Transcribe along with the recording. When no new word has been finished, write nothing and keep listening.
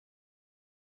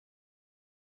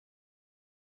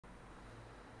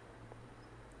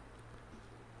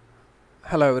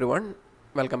Hello everyone,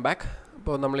 welcome back.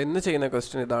 അപ്പോൾ നമ്മൾ ഇന്ന് ചെയ്യുന്ന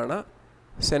ക്വസ്റ്റ്യൻ ഇതാണ്.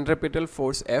 Centripetal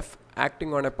force F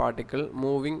acting on a particle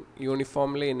moving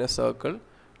uniformly in a circle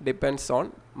depends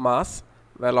on mass,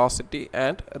 velocity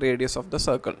and radius of the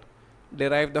circle.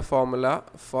 Derive the formula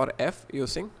for F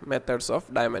using methods of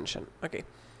dimension. Okay.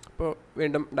 അപ്പോൾ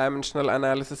വീണ്ടും dimensional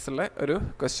അനാലിസിസിലെ ഒരു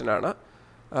question ആണ്.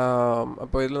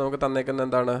 അപ്പോൾ ഇതിൽ നമുക്ക് തന്നേക്കുന്നത്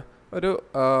എന്താണ്? ഒരു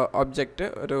object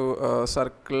ഒരു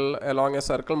circle along A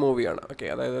circle move ചെയ്യാണ്. ഓക്കെ,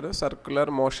 അതായത് ഒരു സർക്കുലർ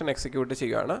മോഷൻ എക്സിക്യൂട്ട്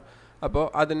ചെയ്യുകയാണ്. അപ്പോൾ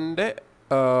അതിൻ്റെ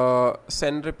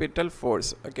സെൻട്രിപിറ്റൽ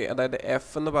ഫോഴ്സ്, ഓക്കെ, അതായത്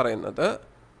എഫ് എന്ന് പറയുന്നത്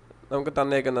നമുക്ക്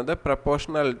തന്നേക്കുന്നത്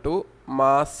proportional to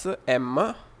mass M,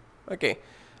 okay,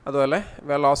 അതുപോലെ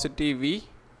velocity V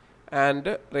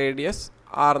and radius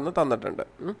R എന്ന് തന്നിട്ടുണ്ട്.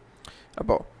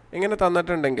 അപ്പോൾ ഇങ്ങനെ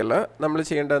തന്നിട്ടുണ്ടെങ്കിൽ നമ്മൾ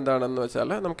ചെയ്യേണ്ടത് എന്താണെന്ന് വെച്ചാൽ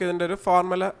നമുക്കിതിൻ്റെ ഒരു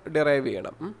ഫോർമുല ഡിറൈവ്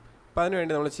ചെയ്യണം. അപ്പോൾ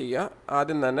അതിനുവേണ്ടി നമ്മൾ ചെയ്യുക,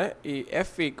 ആദ്യം തന്നെ ഈ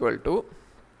F equal to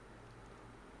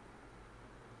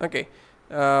okay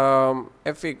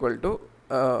F equal to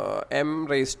M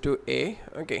raise to A,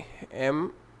 okay, M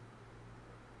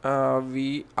V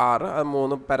R, അത്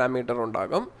 3 പാരാമീറ്റർ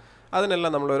ഉണ്ടാകും.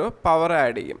 അതിനെല്ലാം നമ്മളൊരു പവർ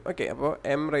ആഡ് ചെയ്യും. ഓക്കെ, അപ്പോൾ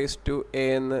എം റേസ് ടു എ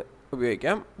എന്ന്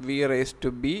ഉപയോഗിക്കാം, V rays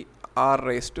to B, R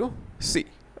raise to C.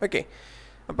 Okay,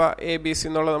 അപ്പോൾ A B C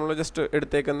എന്നുള്ളത് നമ്മൾ ജസ്റ്റ്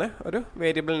എടുത്തേക്കുന്ന ഒരു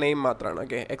വേരിയബിൾ നെയിം മാത്രമാണ്.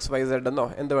 ഓക്കെ, എക്സ് വൈ സെഡ് എന്നോ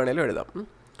എന്ത് വേണേലും എഴുതാം.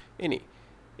 ഇനി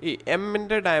ഈ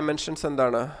എമ്മിൻ്റെ ഡയമെൻഷൻസ്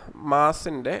എന്താണ്?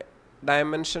 മാസിൻ്റെ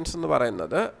ഡയമെൻഷൻസ് എന്ന്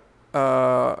പറയുന്നത്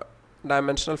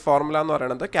ഡയമെൻഷണൽ ഫോർമുല എന്ന്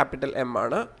പറയുന്നത് ക്യാപിറ്റൽ എം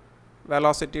ആണ്.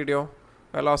 വെലോസിറ്റിയുടെയോ?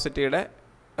 വെലോസിറ്റിയുടെ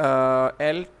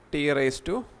എൽ ടി റേസ്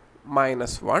ടു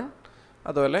 -1.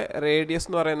 അതുപോലെ റേഡിയസ്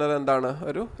എന്ന് പറയുന്നത് എന്താണ്?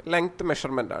 ഒരു ലെങ്ത്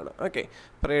മെഷർമെൻ്റ് ആണ്. ഓക്കെ,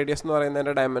 അപ്പോൾ റേഡിയസ് എന്ന്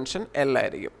പറയുന്നതിൻ്റെ ഡയമെൻഷൻ എൽ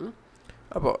ആയിരിക്കും.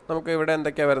 അപ്പോൾ നമുക്ക് ഇവിടെ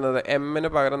എന്തൊക്കെയാണ് വരുന്നത്? എമ്മിന്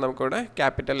പകരം നമുക്കിവിടെ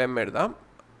ക്യാപിറ്റൽ എം എഴുതാം.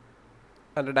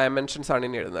 അതിൻ്റെ ഡയമെൻഷൻസ് ആണ്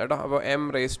ഇനി എഴുതുന്നത് കേട്ടോ. അപ്പോൾ എം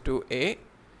റേസ് ടു എ.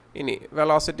 ഇനി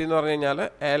വെലോസിറ്റി എന്ന് പറഞ്ഞു കഴിഞ്ഞാൽ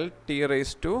L T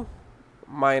raise to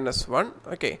 -1.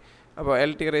 Okay, അപ്പോൾ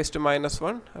L T raise to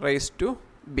 -1 raise to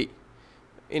B.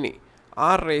 ഇനി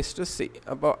ആർ റേസ് ടു സി.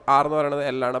 അപ്പോൾ ആർ എന്ന് പറയുന്നത്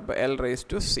എൽ ആണ്, അപ്പോൾ L raise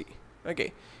to C. Okay,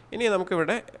 ഇനി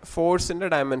നമുക്കിവിടെ ഫോഴ്സിൻ്റെ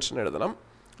ഡയമെൻഷൻ എഴുതണം.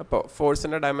 അപ്പോൾ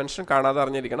ഫോഴ്സിൻ്റെ ഡയമെൻഷൻ കാണാതെ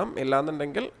അറിഞ്ഞിരിക്കണം,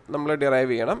 ഇല്ലാന്നുണ്ടെങ്കിൽ നമ്മൾ ഡിറൈവ്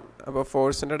ചെയ്യണം. അപ്പോൾ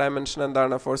ഫോഴ്സിൻ്റെ ഡയമെൻഷൻ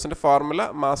എന്താണ്? ഫോഴ്സിൻ്റെ ഫോർമുല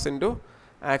മാസ് ഇൻറ്റു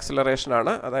ആക്സിലറേഷൻ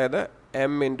ആണ്. അതായത്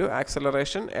M into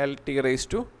acceleration L T raise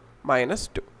to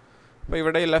 -2. അപ്പോൾ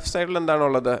ഇവിടെ ഈ ലെഫ്റ്റ് സൈഡിൽ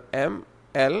എന്താണുള്ളത്? M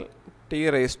L T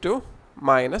raise to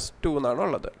 -2 എന്നാണ്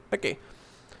ഉള്ളത്. ഓക്കെ,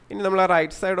 ഇനി നമ്മൾ ആ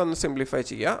റൈറ്റ് സൈഡ് ഒന്ന് സിംപ്ലിഫൈ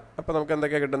ചെയ്യുക. അപ്പോൾ നമുക്ക്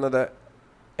എന്തൊക്കെയാണ് കിട്ടുന്നത്?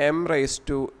 എം റേസ്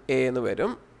ടു എ എന്ന്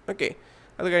വരും. ഓക്കെ,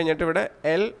 അത് കഴിഞ്ഞിട്ട് ഇവിടെ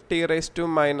എൽ ടി റേസ് ടു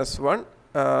 -1,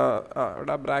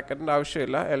 ഇവിടെ ബ്രാക്കറ്റിൻ്റെ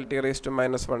ആവശ്യമില്ല. L T raise to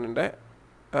 -1ൻ്റെ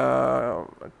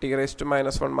T raise to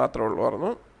 -1 മാത്രമേ ഉള്ളൂ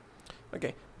പറഞ്ഞു. ഓക്കെ,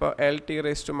 അപ്പോൾ L T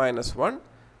raise to -1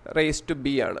 raise to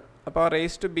B ആണ്. അപ്പോൾ ആ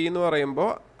റേസ് ടു ബി എന്ന് പറയുമ്പോൾ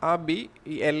ആ ബി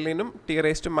ഈ എല്ലിനും ടി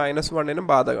റേസ് ടു -1നും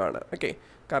ബാധകമാണ്. ഓക്കെ,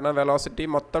 കാരണം വെലോസിറ്റി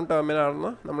മൊത്തം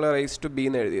ടേമിനാണെന്ന് നമ്മൾ റേസ് ടു ബി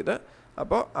എന്ന് എഴുതിയത്.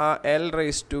 അപ്പോൾ ആ എൽ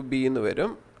റേസ് ടു ബി എന്ന്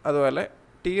വരും. അതുപോലെ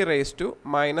T raise to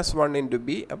 -1 into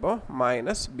B, അപ്പോൾ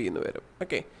 -b എന്ന് വരും.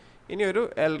 ഓക്കെ, ഇനി ഒരു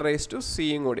എൽ റേസ് ടു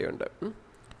സിയും കൂടിയുണ്ട്.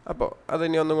 അപ്പോൾ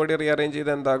അതിനി ഒന്നും കൂടി റീഅറേഞ്ച് ചെയ്ത്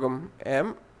എന്താകും? M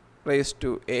raise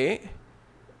to A.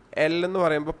 L എന്ന്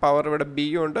പറയുമ്പോൾ പവർ ഇവിടെ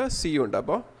ബിയും ഉണ്ട് സിയും ഉണ്ട്.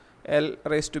 അപ്പോൾ L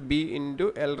raise to B into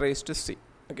L raise to C.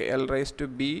 Okay, L raise to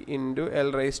B into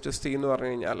L raise to C എന്ന്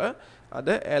പറഞ്ഞു കഴിഞ്ഞാൽ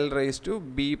അത് L raise to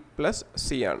B plus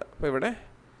C ആണ്. അപ്പോൾ ഇവിടെ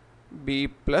ബി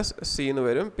പ്ലസ് സി എന്ന്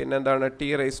വരും. പിന്നെ എന്താണ്? ടി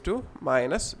റേസ് ടു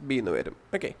 -b എന്ന് വരും.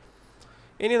 ഓക്കെ,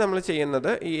 ഇനി നമ്മൾ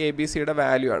ചെയ്യുന്നത് ഈ എ ബി സിയുടെ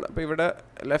വാല്യൂ ആണ്. അപ്പോൾ ഇവിടെ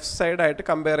ലെഫ്റ്റ് സൈഡായിട്ട്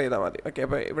കമ്പയർ ചെയ്താൽ മതി. ഓക്കെ,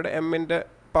 അപ്പോൾ ഇവിടെ എമ്മിൻ്റെ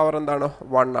പവർ എന്താണ്?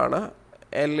 1 ആണ്.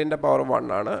 എല്ലിൻ്റെ പവർ 1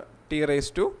 ആണ്. T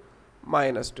raise to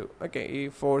 -2. ഓക്കെ, ഈ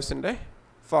ഫോഴ്സിൻ്റെ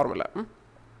ഫോർമുല.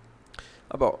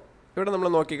 അപ്പോൾ ഇവിടെ നമ്മൾ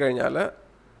നോക്കിക്കഴിഞ്ഞാൽ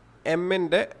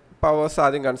എമ്മിൻ്റെ പവേഴ്സ്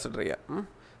ആദ്യം കൺസിഡർ ചെയ്യാം.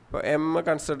 അപ്പോൾ എം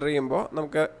കൺസിഡർ ചെയ്യുമ്പോൾ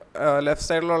നമുക്ക് ലെഫ്റ്റ്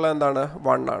സൈഡിലുള്ള എന്താണ്?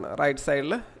 1 ആണ്. റൈറ്റ്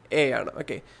സൈഡിൽ എ ആണ്.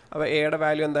 ഓക്കെ, അപ്പോൾ എയുടെ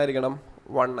വാല്യൂ എന്തായിരിക്കണം?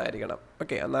 1 ആയിരിക്കണം.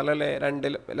 ഓക്കെ, എന്നാലല്ലേ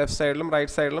ലെഫ്റ്റ് സൈഡിലും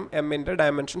റൈറ്റ് സൈഡിലും എമ്മിൻ്റെ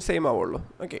ഡയമെൻഷൻ സെയിം ആവുള്ളൂ.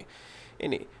 ഓക്കെ,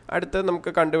 ഇനി അടുത്തത്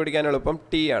നമുക്ക് കണ്ടുപിടിക്കാൻ എളുപ്പം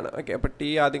ടി ആണ്. ഓക്കെ, അപ്പോൾ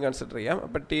ടി ആദ്യം കൺസിഡർ ചെയ്യാം.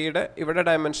 അപ്പോൾ ടിയുടെ ഇവിടെ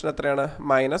ഡയമെൻഷൻ എത്രയാണ്?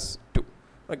 -2.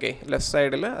 ഓക്കെ, ലെഫ്റ്റ്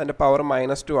സൈഡിൽ അതിൻ്റെ പവർ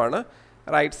 -2 ആണ്.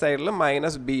 റൈറ്റ് സൈഡിൽ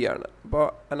 -b ആണ്. അപ്പോൾ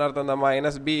അതിൻ്റെ അർത്ഥം എന്താ?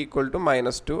 -b equal to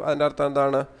 -2. അതിൻ്റെ അർത്ഥം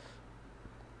എന്താണ്?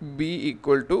 b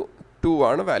ഈക്വൽ ടു 2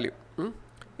 ആണ് വാല്യൂ.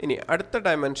 ഇനി അടുത്ത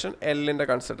ഡയമെൻഷൻ എല്ലിൻ്റെ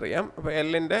കൺസിഡർ ചെയ്യാം. അപ്പോൾ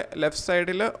എല്ലിൻ്റെ ലെഫ്റ്റ്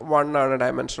സൈഡിൽ 1 ആണ്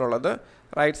ഡയമെൻഷൻ ഉള്ളത്.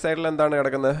 റൈറ്റ് സൈഡിൽ എന്താണ്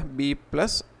കിടക്കുന്നത്? b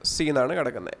പ്ലസ് സി എന്നാണ്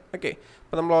കിടക്കുന്നത്. ഓക്കെ,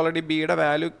 അപ്പോൾ നമ്മൾ ഓൾറെഡി ബിയുടെ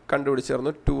വാല്യൂ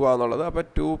കണ്ടുപിടിച്ചിരുന്നു, 2 ആണെന്നുള്ളത്. അപ്പോൾ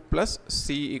 2 പ്ലസ്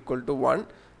സി ഈക്വൽ ടു 1,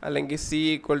 അല്ലെങ്കിൽ സി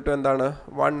ഈക്വൽ ടു എന്താണ്?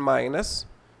 1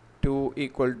 - 2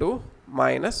 ഈക്വൽ ടു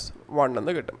 -1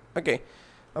 എന്ന് കിട്ടും. ഓക്കെ,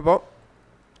 അപ്പോൾ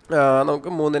നമുക്ക്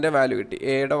 3ൻ്റെ വാല്യൂ കിട്ടി.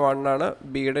 എയുടെ 1 ആണ്,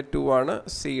 ബിയുടെ 2 ആണ്,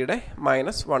 സിയുടെ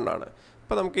 -1 ആണ്.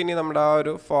 അപ്പോൾ നമുക്ക് ഇനി നമ്മുടെ ആ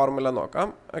ഒരു ഫോർമുല നോക്കാം.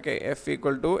 Okay, F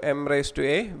equal to M raise to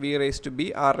A V rays to B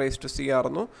R raise to C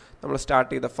ആയിരുന്നു നമ്മൾ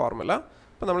സ്റ്റാർട്ട് ചെയ്ത ഫോർമുല.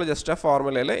 അപ്പോൾ നമ്മൾ ജസ്റ്റ് ആ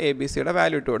ഫോർമുലയിൽ എ ബി സിയുടെ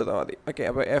വാല്യൂ ഇട്ട് കൊടുത്താൽ മതി. ഓക്കെ,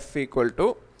 അപ്പോൾ F equal to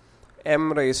M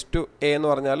raise to A എന്ന്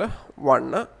പറഞ്ഞാൽ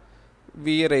 1,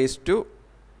 വി റേസ് ടു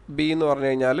ബി എന്ന്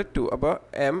പറഞ്ഞു കഴിഞ്ഞാൽ 2. അപ്പോൾ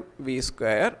M V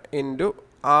square into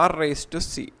R raise to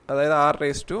C, അതായത് ആർ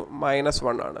റേസ് ടു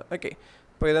 -1 ആണ്. ഓക്കെ,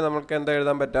 അപ്പോൾ ഇത് നമുക്ക് എന്താ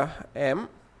എഴുതാൻ പറ്റുക? M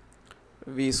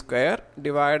V square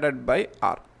divided by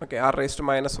R. Okay, R raise to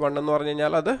 -1 എന്ന് പറഞ്ഞു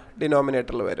കഴിഞ്ഞാൽ അത്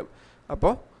ഡിനോമിനേറ്ററിൽ വരും.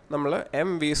 അപ്പോൾ നമ്മൾ M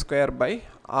V square by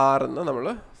R എന്ന് നമ്മൾ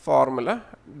ഫോർമുല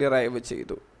ഡിറൈവ്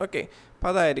ചെയ്തു. ഓക്കെ, അപ്പോൾ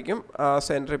അതായിരിക്കും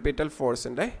സെൻട്രിപിറ്റൽ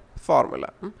ഫോഴ്സിൻ്റെ ഫോർമുല.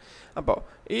 അപ്പോൾ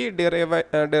ഈ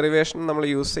ഡെറിവേഷൻ നമ്മൾ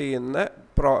യൂസ് ചെയ്യുന്ന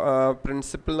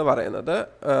പ്രിൻസിപ്പിൾ എന്ന് പറയുന്നത്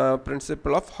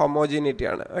പ്രിൻസിപ്പിൾ ഓഫ് ഹോമോജീനിറ്റി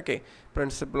ആണ്. Okay,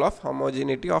 principle of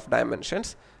homogeneity of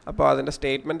dimensions. അപ്പോൾ അതിൻ്റെ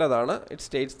സ്റ്റേറ്റ്മെൻറ്റ് അതാണ്. It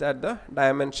States that the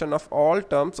dimension of all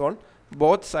terms on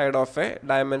both side of A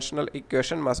dimensional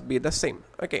equation must be the same.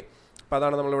 Okay, അപ്പോൾ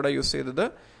അതാണ് നമ്മളിവിടെ use ചെയ്തത്.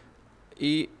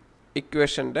 ഈ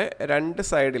ഇക്വേഷൻ്റെ രണ്ട്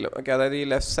സൈഡിലും, ഓക്കെ, അതായത് ഈ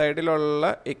ലെഫ്റ്റ്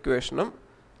സൈഡിലുള്ള ഇക്വേഷനും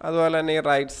അതുപോലെ തന്നെ ഈ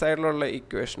റൈറ്റ് സൈഡിലുള്ള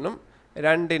ഇക്വേഷനും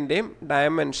രണ്ടിൻ്റെയും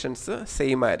ഡയമെൻഷൻസ്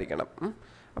സെയിം ആയിരിക്കണം.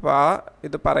 അപ്പോൾ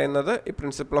ഇത് പറയുന്നത് ഈ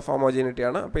പ്രിൻസിപ്പിൾ ഓഫ് ഹോമോജീനിറ്റി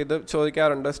ആണ്. അപ്പോൾ ഇത്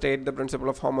ചോദിക്കാറുണ്ട്, state the principle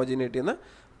of homogeneity എന്ന്.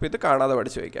 അപ്പോൾ ഇത് കാണാതെ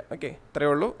പഠിച്ചു വയ്ക്കുക. ഓക്കെ,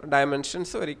 ഇത്രയേ ഉള്ളൂ.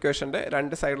 ഡയമെൻഷൻസ് ഒരു ഇക്വേഷൻ്റെ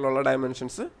രണ്ട് സൈഡിലുള്ള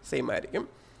ഡയമെൻഷൻസ് സെയിം ആയിരിക്കും.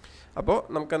 അപ്പോൾ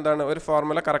നമുക്കെന്താണ്, ഒരു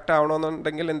ഫോർമുല കറക്റ്റ്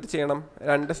ആവണമെന്നുണ്ടെങ്കിൽ എന്ത് ചെയ്യണം?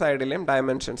 രണ്ട് സൈഡിലെയും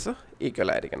ഡയമെൻഷൻസ്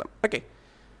ഈക്വൽ ആയിരിക്കണം. ഓക്കെ,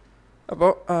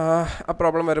 അപ്പോൾ ആ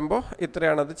പ്രോബ്ലം വരുമ്പോൾ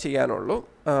ഇത്രയാണത് ചെയ്യാനുള്ളൂ.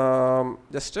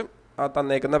 ജസ്റ്റ് ആ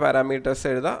തന്നേക്കുന്ന പാരാമീറ്റേഴ്സ്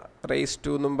എഴുതുക, റേസ്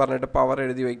ടു എന്നും പറഞ്ഞിട്ട് പവർ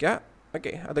എഴുതി വയ്ക്കുക.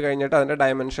 ഓക്കെ, അത് കഴിഞ്ഞിട്ട് അതിൻ്റെ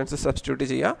ഡയമെൻഷൻസ് സബ്സ്റ്റിറ്റ്യൂട്ട്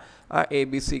ചെയ്യുക. ആ എ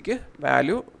ബി സിക്ക്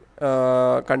വാല്യൂ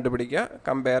കണ്ടുപിടിക്കുക,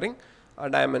 comparing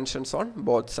dimensions on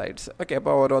both sides. Okay,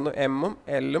 അപ്പോൾ ഓരോന്നും എമ്മും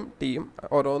എല്ലും ടിയും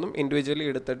ഓരോന്നും ഇൻഡിവിജ്വലി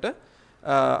എടുത്തിട്ട്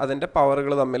അതിൻ്റെ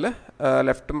പവറുകൾ തമ്മിൽ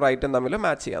ലെഫ്റ്റും റൈറ്റും തമ്മിൽ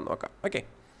മാച്ച് ചെയ്യാൻ നോക്കാം. ഓക്കെ.